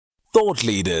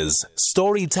Thoughtleaders,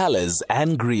 Storytellers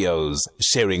and Griots,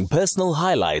 sharing personal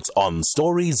highlights on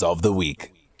Stories of the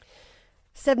Week.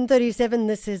 7:37,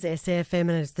 this is SAFM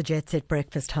and it's the Jet Set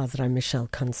Breakfast. How's it? I'm Michelle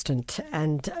Constant.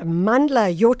 And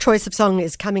Mandla, your choice of song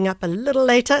is coming up a little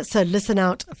later, so listen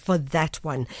out for that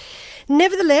one.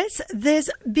 Nevertheless,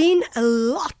 there's been a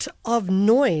lot of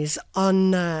noise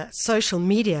on social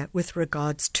media with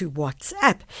regards to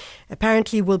WhatsApp.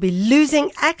 Apparently, we'll be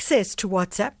losing access to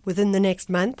WhatsApp within the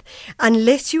next month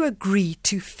unless you agree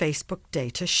to Facebook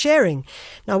data sharing.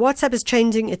 Now, WhatsApp is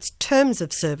changing its terms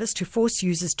of service to force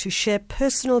users to share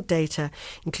personal data,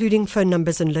 including phone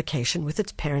numbers and location, with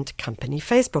its parent company,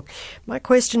 Facebook. My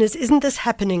question is, isn't this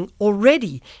happening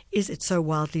already? Is it so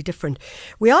wildly different?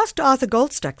 We asked Arthur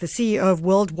Goldstuck, the CEO of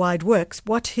Worldwide Works,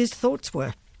 what his thoughts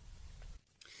were.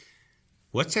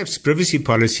 WhatsApp's privacy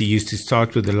policy used to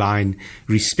start with the line,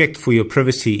 "Respect for your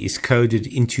privacy is coded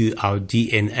into our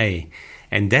DNA."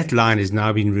 And that line has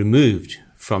now been removed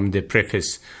from the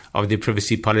preface of the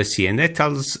privacy policy. And that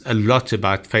tells a lot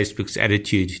about Facebook's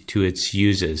attitude to its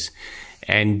users.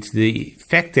 And the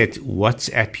fact that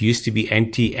WhatsApp used to be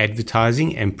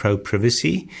anti-advertising and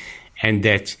pro-privacy, and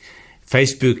that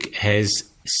Facebook has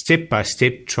step by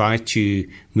step tried to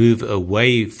move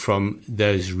away from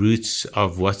those roots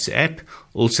of WhatsApp,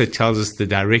 also tells us the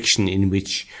direction in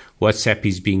which WhatsApp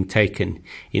is being taken.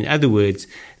 In other words,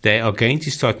 they are going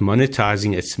to start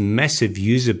monetizing its massive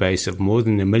user base of more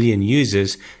than 1 million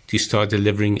users to start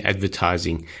delivering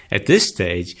advertising. At this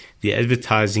stage, the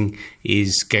advertising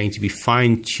is going to be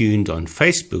fine-tuned on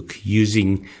Facebook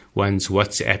using one's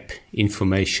WhatsApp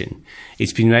information.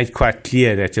 It's been made quite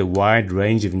clear that a wide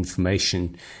range of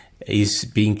information is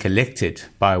being collected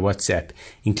by WhatsApp,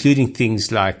 including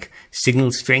things like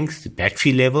signal strength,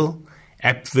 battery level,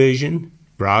 app version,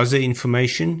 browser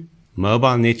information,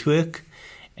 mobile network,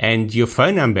 and your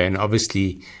phone number, and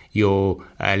obviously your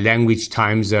language,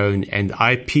 time zone, and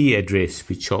IP address,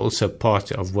 which are also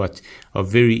part of what are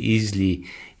very easily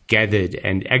gathered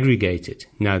and aggregated.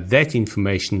 Now, that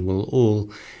information will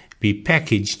all be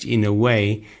packaged in a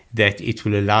way that it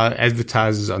will allow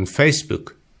advertisers on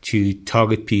Facebook to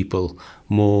target people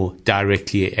more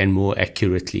directly and more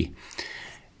accurately.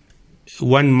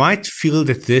 One might feel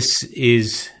that this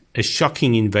is a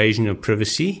shocking invasion of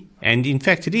privacy, and in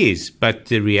fact it is, but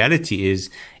the reality is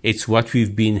it's what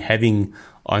we've been having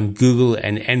on Google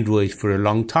and Android for a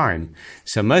long time.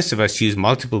 So most of us use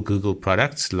multiple Google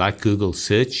products like Google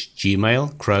Search,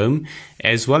 Gmail, Chrome,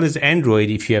 as well as Android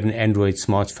if you have an Android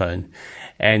smartphone.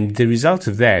 And the result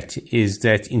of that is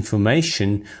that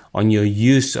information on your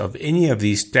use of any of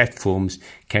these platforms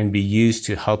can be used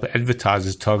to help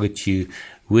advertisers target you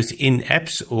within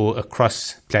apps or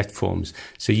across platforms.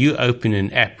 So you open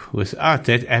an app without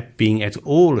that app being at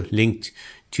all linked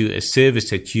to a service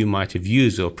that you might have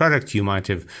used or a product you might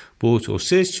have bought or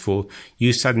searched for,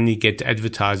 you suddenly get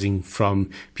advertising from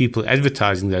people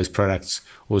advertising those products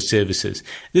or services.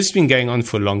 This has been going on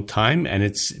for a long time, and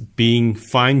it's being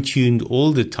fine-tuned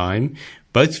all the time.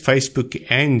 Both Facebook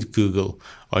and Google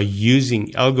are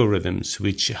using algorithms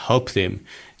which help them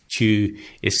to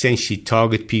essentially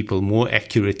target people more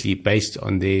accurately based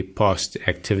on their past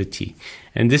activity.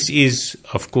 And this is,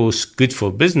 of course, good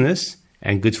for business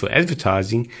and good for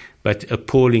advertising, but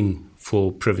appalling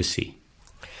for privacy.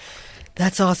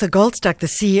 That's Arthur Goldstuck, the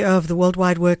CEO of the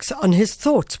Worldwide Works, on his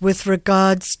thoughts with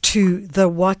regards to the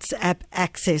WhatsApp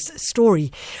access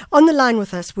story. On the line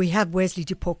with us, we have Wesley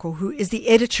Dipoko, who is the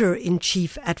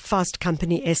editor-in-chief at Fast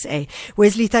Company SA.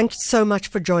 Wesley, thanks so much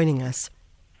for joining us.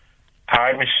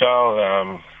 Hi,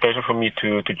 Michelle. Pleasure for me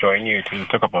to join you to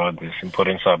talk about this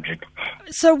important subject.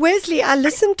 So, Wesley, I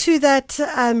listened to that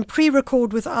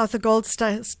pre-record with Arthur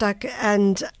Goldstuck,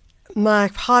 and my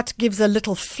heart gives a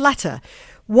little flutter.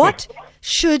 What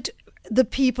should the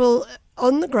people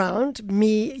on the ground,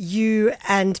 me, you,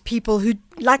 and people who,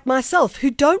 like myself, who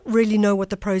don't really know what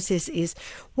the process is,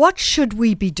 what should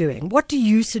we be doing? What do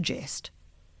you suggest?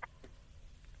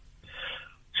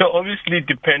 So, obviously,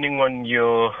 depending on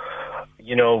your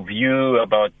view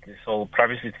about this whole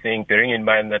privacy thing, bearing in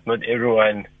mind that not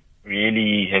everyone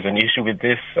really has an issue with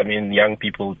this. I mean, young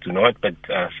people do not, but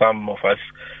some of us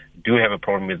do have a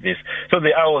problem with this. So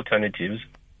there are alternatives.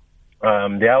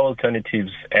 There are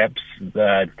alternatives apps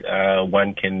that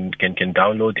one can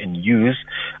download and use.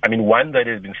 I mean, one that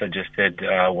has been suggested,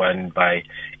 one by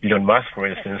Elon Musk, for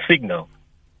instance, Signal,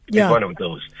 is one of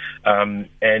those.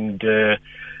 The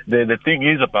thing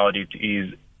is about it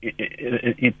is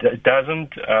it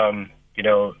doesn't,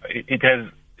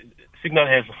 Signal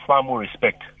has far more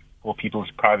respect for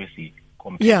people's privacy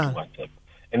compared to WhatsApp.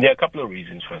 And there are a couple of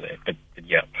reasons for that, but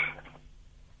yeah.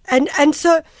 And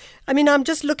so I mean, I'm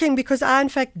just looking because I, in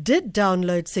fact, did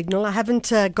download Signal. I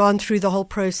haven't gone through the whole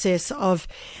process of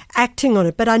acting on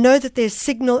it, but I know that there's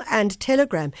Signal and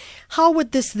Telegram. How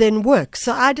would this then work?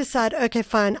 So I decide, okay,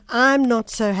 fine, I'm not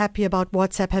so happy about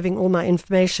WhatsApp having all my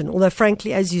information. Although,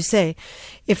 frankly, as you say,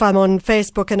 if I'm on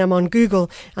Facebook and I'm on Google,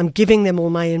 I'm giving them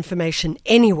all my information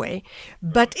anyway.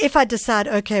 But if I decide,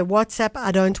 okay, WhatsApp,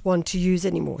 I don't want to use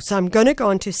anymore. So I'm going to go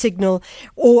onto Signal,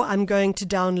 or I'm going to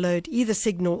download either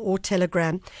Signal or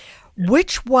Telegram.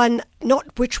 Which one,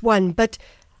 not which one, but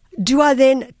do I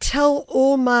then tell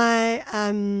all my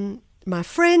my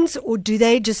friends, or do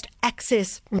they just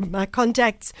access my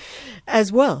contacts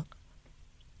as well?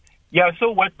 Yeah,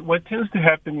 so what tends to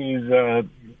happen is,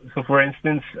 so for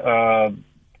instance,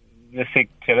 let's take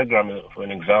Telegram for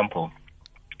an example.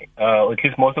 At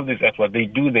least most of these apps, what they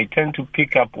do, they tend to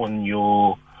pick up on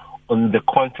the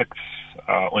contacts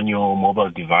on your mobile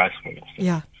device, for instance.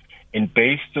 Yeah. And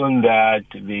based on that,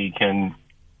 they can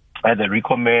either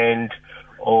recommend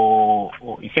or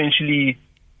essentially,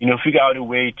 figure out a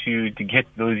way to get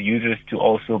those users to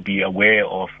also be aware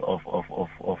of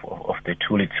the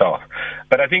tool itself.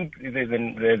 But I think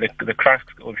the crux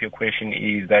of your question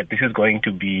is that this is going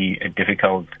to be a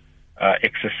difficult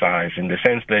exercise, in the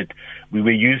sense that we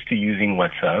were used to using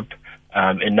WhatsApp,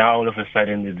 and now all of a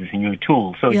sudden there's this new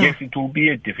tool. So yes, it will be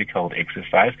a difficult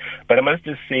exercise, but I must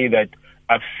just say that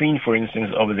I've seen, for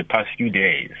instance, over the past few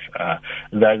days, that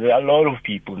there are a lot of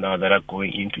people now that are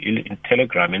going into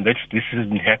Telegram, and this has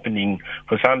been happening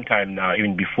for some time now,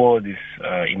 even before this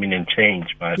imminent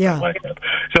change by WhatsApp.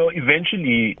 So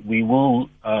eventually, we will.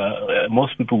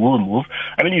 Most people will move.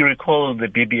 I mean, you recall the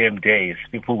BBM days;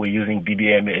 people were using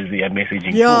BBM as their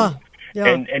messaging tool,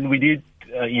 and we did.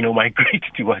 Migrate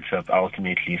to WhatsApp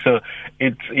ultimately. So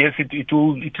it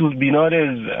will be not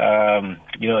as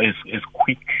as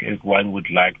quick as one would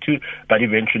like to, but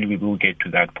eventually we will get to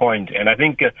that point. And I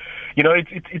think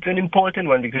it's an important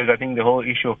one, because I think the whole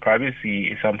issue of privacy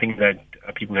is something that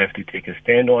people have to take a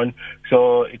stand on.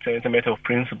 So it's a matter of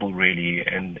principle, really,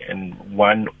 and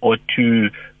one or two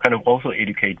kind of also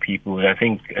educate people. And I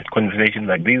think conversations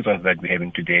like these ones that we're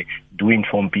having today do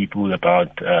inform people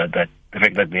about the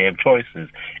fact that they have choices,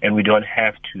 and we don't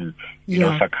have to,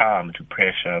 succumb to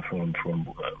pressure from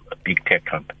a big tech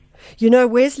company.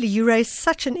 Wesley, you raise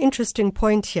such an interesting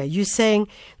point here. You're saying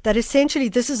that essentially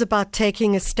this is about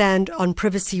taking a stand on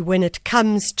privacy when it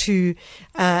comes to,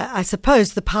 I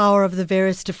suppose, the power of the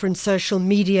various different social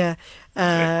media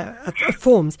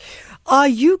forms. Are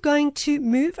you going to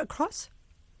move across?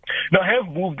 No, I have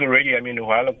moved already. I mean, a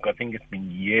while ago. I think it's been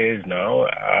years now.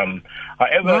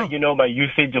 However, my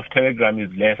usage of Telegram is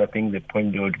less. I think the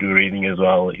point you're raising as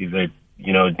well is that,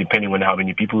 depending on how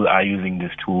many people are using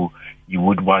this tool, you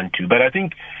would want to. But I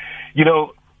think,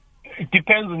 it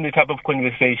depends on the type of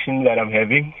conversation that I'm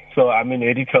having. So I'm an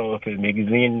editor of a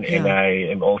magazine, and I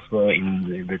am also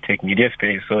in the tech media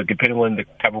space. So depending on the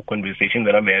type of conversation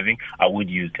that I'm having, I would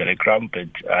use Telegram. But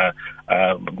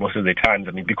most of the times,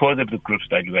 I mean, because of the groups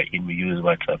that you are in, we use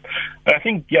WhatsApp. But I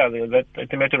think,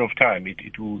 that's a matter of time.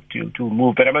 It will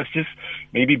move. But I must just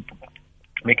maybe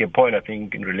make a point, I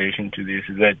think, in relation to this,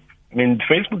 is that, I mean,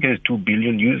 Facebook has 2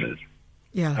 billion users.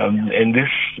 Yeah. And this,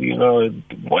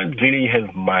 won't really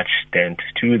have much dent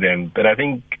to them. But I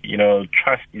think,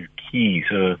 trust is key.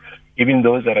 So even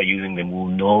those that are using them will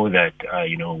know that,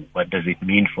 what does it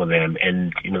mean for them?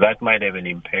 And, that might have an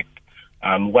impact.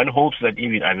 One hopes that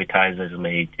even advertisers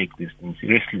may take this thing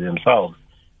seriously themselves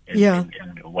and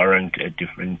warrant a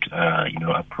different,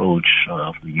 approach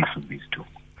of the use of these tools.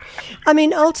 I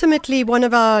mean, ultimately, one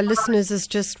of our listeners is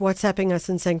just WhatsApping us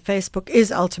and saying Facebook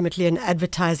is ultimately an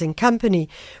advertising company,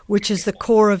 which is the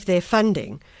core of their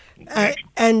funding.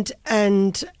 And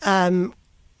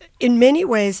in many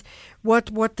ways,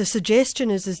 what the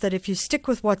suggestion is that if you stick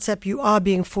with WhatsApp, you are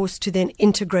being forced to then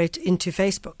integrate into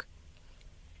Facebook.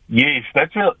 Yes,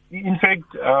 in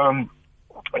fact,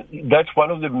 that's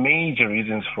one of the major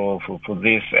reasons for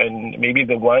this, and maybe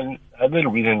the one other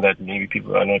reason that maybe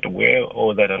people are not aware,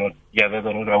 or that are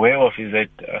not aware of, is that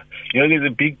there's a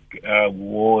big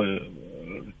war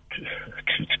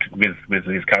with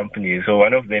these companies. So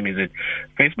one of them is that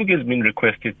Facebook has been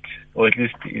requested, or at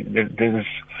least there's this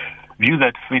view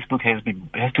that Facebook has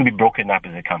to be broken up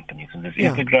as a company. So there's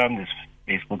Instagram, there's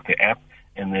Facebook, the app,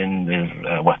 and then there's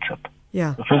WhatsApp.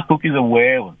 Yeah. So Facebook is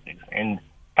aware of this, and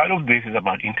part of this is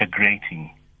about integrating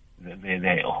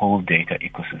the whole data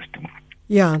ecosystem.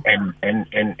 Yeah.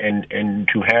 And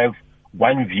to have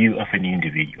one view of an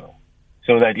individual.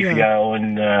 So that if you are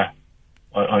on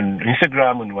on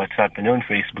Instagram, on WhatsApp, and on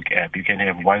Facebook app, you can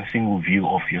have one single view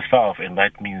of yourself, and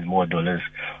that means more dollars,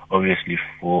 obviously,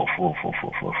 for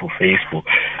Facebook.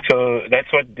 So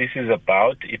that's what this is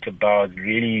about. It's about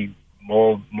really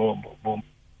more.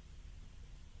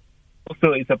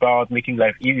 Also, it's about making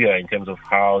life easier in terms of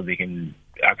how they can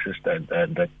access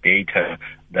that data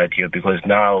that here, because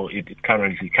now it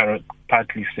currently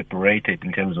partly separated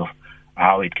in terms of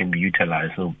how it can be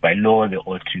utilized. So by law, they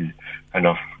ought to kind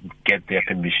of get their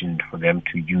permission for them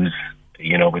to use,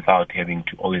 without having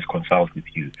to always consult with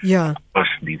you. Yeah. Across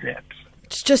these apps.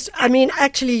 It's just,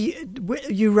 actually,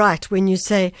 you're right when you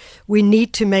say we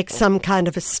need to make some kind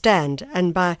of a stand.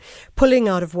 And by pulling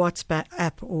out of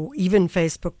WhatsApp or even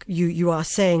Facebook, you are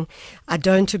saying, I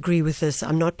don't agree with this.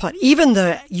 I'm not part, even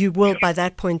though you will, by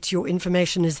that point, your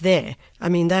information is there.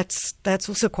 That's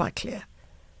also quite clear.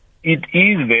 It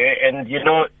is there, and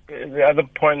the other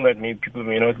point that people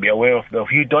may not be aware of, though,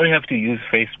 you don't have to use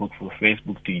Facebook for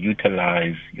Facebook to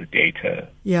utilize your data.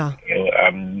 Yeah.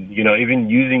 Even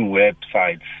using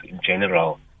websites in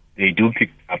general, they do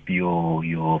pick up your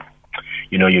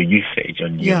usage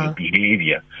and your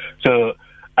behavior. So,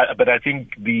 but I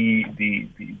think the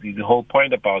whole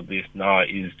point about this now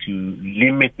is to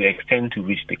limit the extent to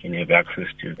which they can have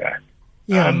access to that.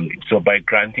 Yeah. So by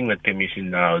granting that permission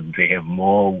now, they have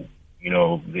more.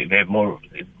 They have more.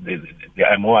 They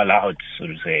are more allowed, so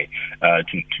to say,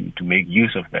 to make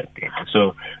use of that data.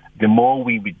 So the more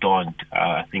we don't,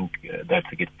 I think that's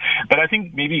a good. But I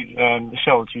think maybe,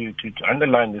 Michelle, to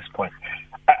underline this point,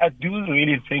 I do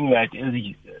really think that as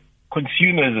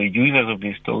consumers or users of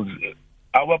these tools,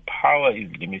 our power is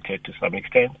limited to some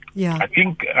extent. Yeah. I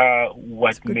think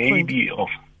what may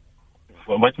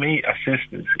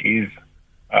assist us is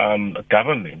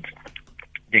government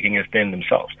taking a stand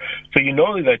themselves. So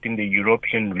that in the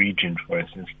European region, for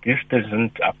instance, this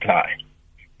doesn't apply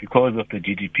because of the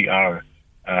GDPR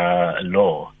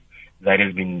law that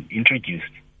has been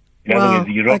introduced. In other words,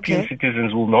 the European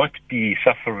citizens will not be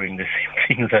suffering the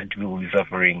same things that we will be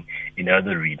suffering in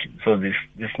other regions. So this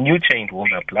new change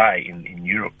won't apply in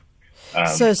Europe.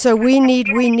 So we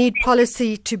need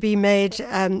policy to be made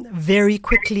very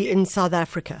quickly in South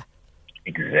Africa.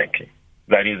 Exactly.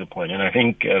 That is the point, and I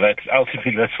think that's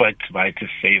why it's right to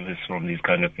save us from these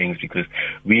kind of things, because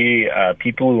we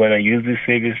people want to use these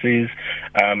services.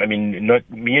 Not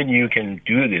me and you can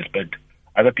do this, but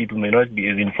other people may not be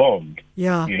as informed.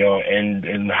 Yeah.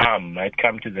 And harm might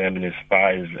come to them in as far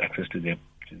as access to their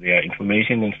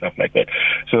information and stuff like that.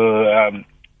 So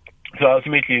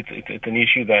ultimately, it's an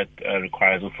issue that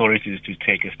requires authorities to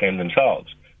take a stand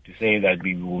themselves, to say that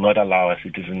we will not allow our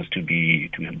citizens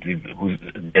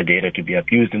their data to be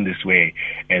abused in this way,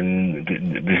 and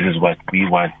this is what we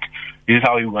want. This is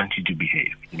how we want you to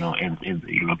behave, in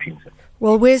the Europeans.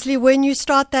 Well, Wesley, when you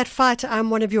start that fight, I'm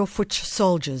one of your foot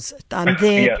soldiers. I'm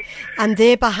there. Yeah. I'm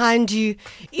there behind you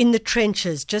in the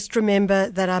trenches. Just remember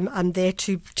that I'm there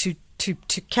to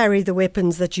carry the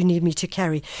weapons that you need me to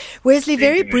carry. Wesley,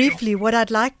 very briefly, what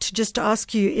I'd like to just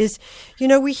ask you is,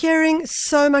 we're hearing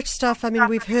so much stuff.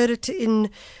 We've heard it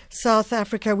in South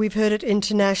Africa. We've heard it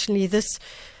internationally. The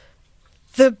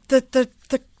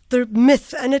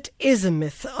myth, and it is a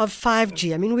myth, of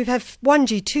 5G. We have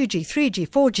 1G, 2G, 3G,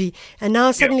 4G, and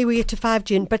now suddenly we get to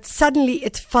 5G, but suddenly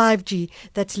it's 5G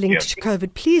that's linked to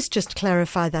COVID. Please just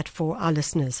clarify that for our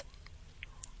listeners.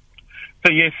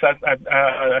 So yes,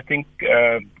 I think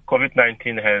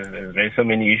COVID-19 has raised so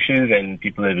many issues, and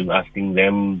people have been asking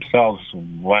themselves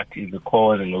what is the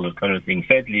cause and all those kind of things.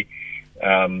 Sadly,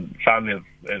 some have,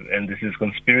 and this is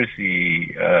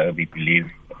conspiracy, we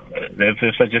believe, they've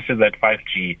suggested that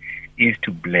 5G is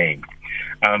to blame.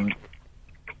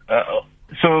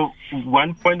 So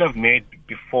one point I've made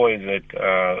before is that,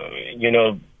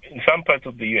 in some parts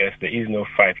of the U.S. there is no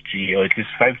 5G, or at least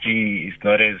 5G is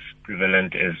not as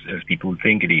prevalent as people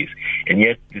think it is. And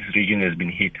yet this region has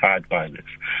been hit hard by this.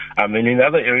 And in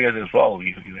other areas as well,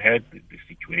 you had this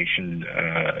situation,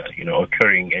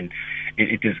 occurring, and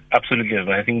it is absolutely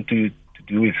nothing to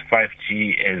do with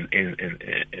 5G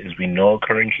as we know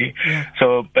currently. Yeah.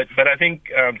 So, but I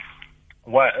think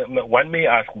one may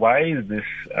ask, why is this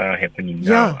happening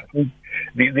now? Yeah. I think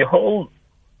the whole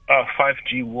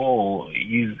 5G war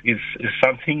is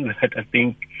something that I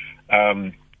think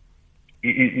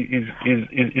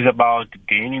is about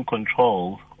gaining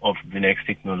control of the next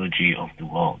technology of the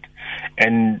world,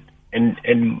 and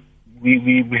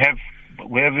we have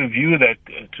a view that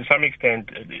to some extent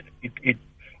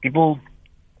people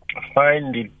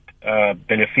find it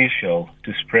beneficial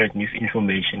to spread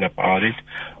misinformation about it,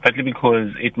 partly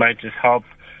because it might just help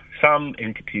some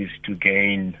entities to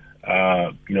gain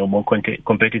more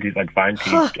competitive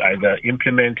advantage to either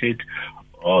implement it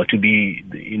or to be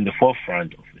in the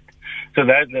forefront of it. So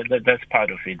that's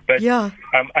part of it. But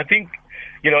I think,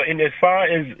 in as far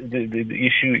as the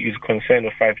issue is concerned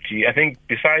of 5G, I think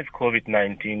besides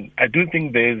COVID-19, I do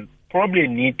think there's probably a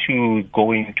need to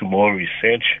go into more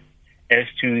research as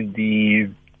to the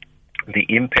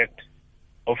impact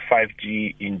of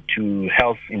 5G into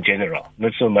health in general,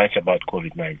 not so much about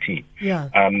COVID-19.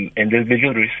 And there's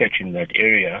little research in that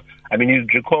area. I mean, you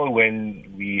recall when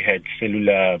we had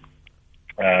cellular,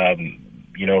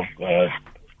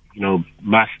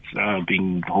 masts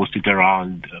being hosted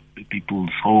around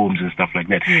people's homes and stuff like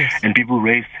that. And people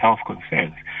raised health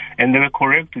concerns. And they were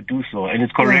correct to do so. And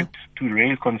it's correct to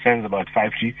raise concerns about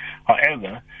 5G.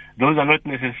 However, those are not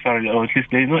necessarily, or at least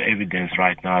there is no evidence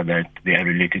right now that they are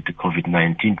related to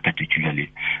COVID-19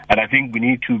 particularly. And I think we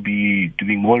need to be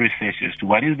doing more research as to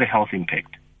what is the health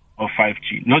impact of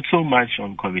 5G, not so much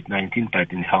on COVID-19,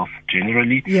 but in health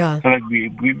generally, so that we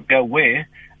are aware.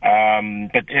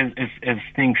 But as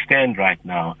things stand right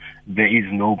now, there is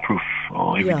no proof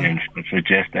or evidence that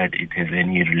suggests that it has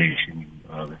any relation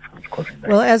with COVID-19.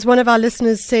 Well, as one of our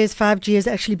listeners says, 5G has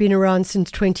actually been around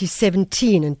since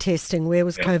 2017 in testing. Where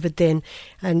was COVID then?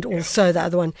 And also the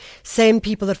other one, same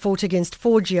people that fought against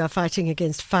 4G are fighting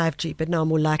against 5G, but now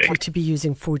more likely to be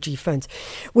using 4G phones.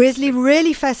 Wesley,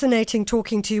 really fascinating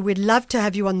talking to you. We'd love to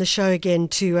have you on the show again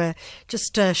to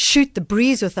just shoot the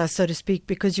breeze with us, so to speak,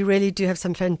 because you really do have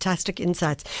some fantastic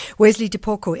insights. Wesley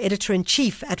Dipoko,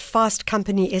 Editor-in-Chief at Fast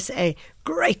Company SA.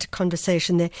 Great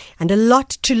conversation there, and a lot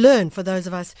to learn for those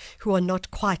of us who are not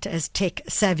quite as tech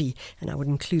savvy, and I would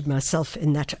include myself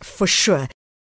in that for sure.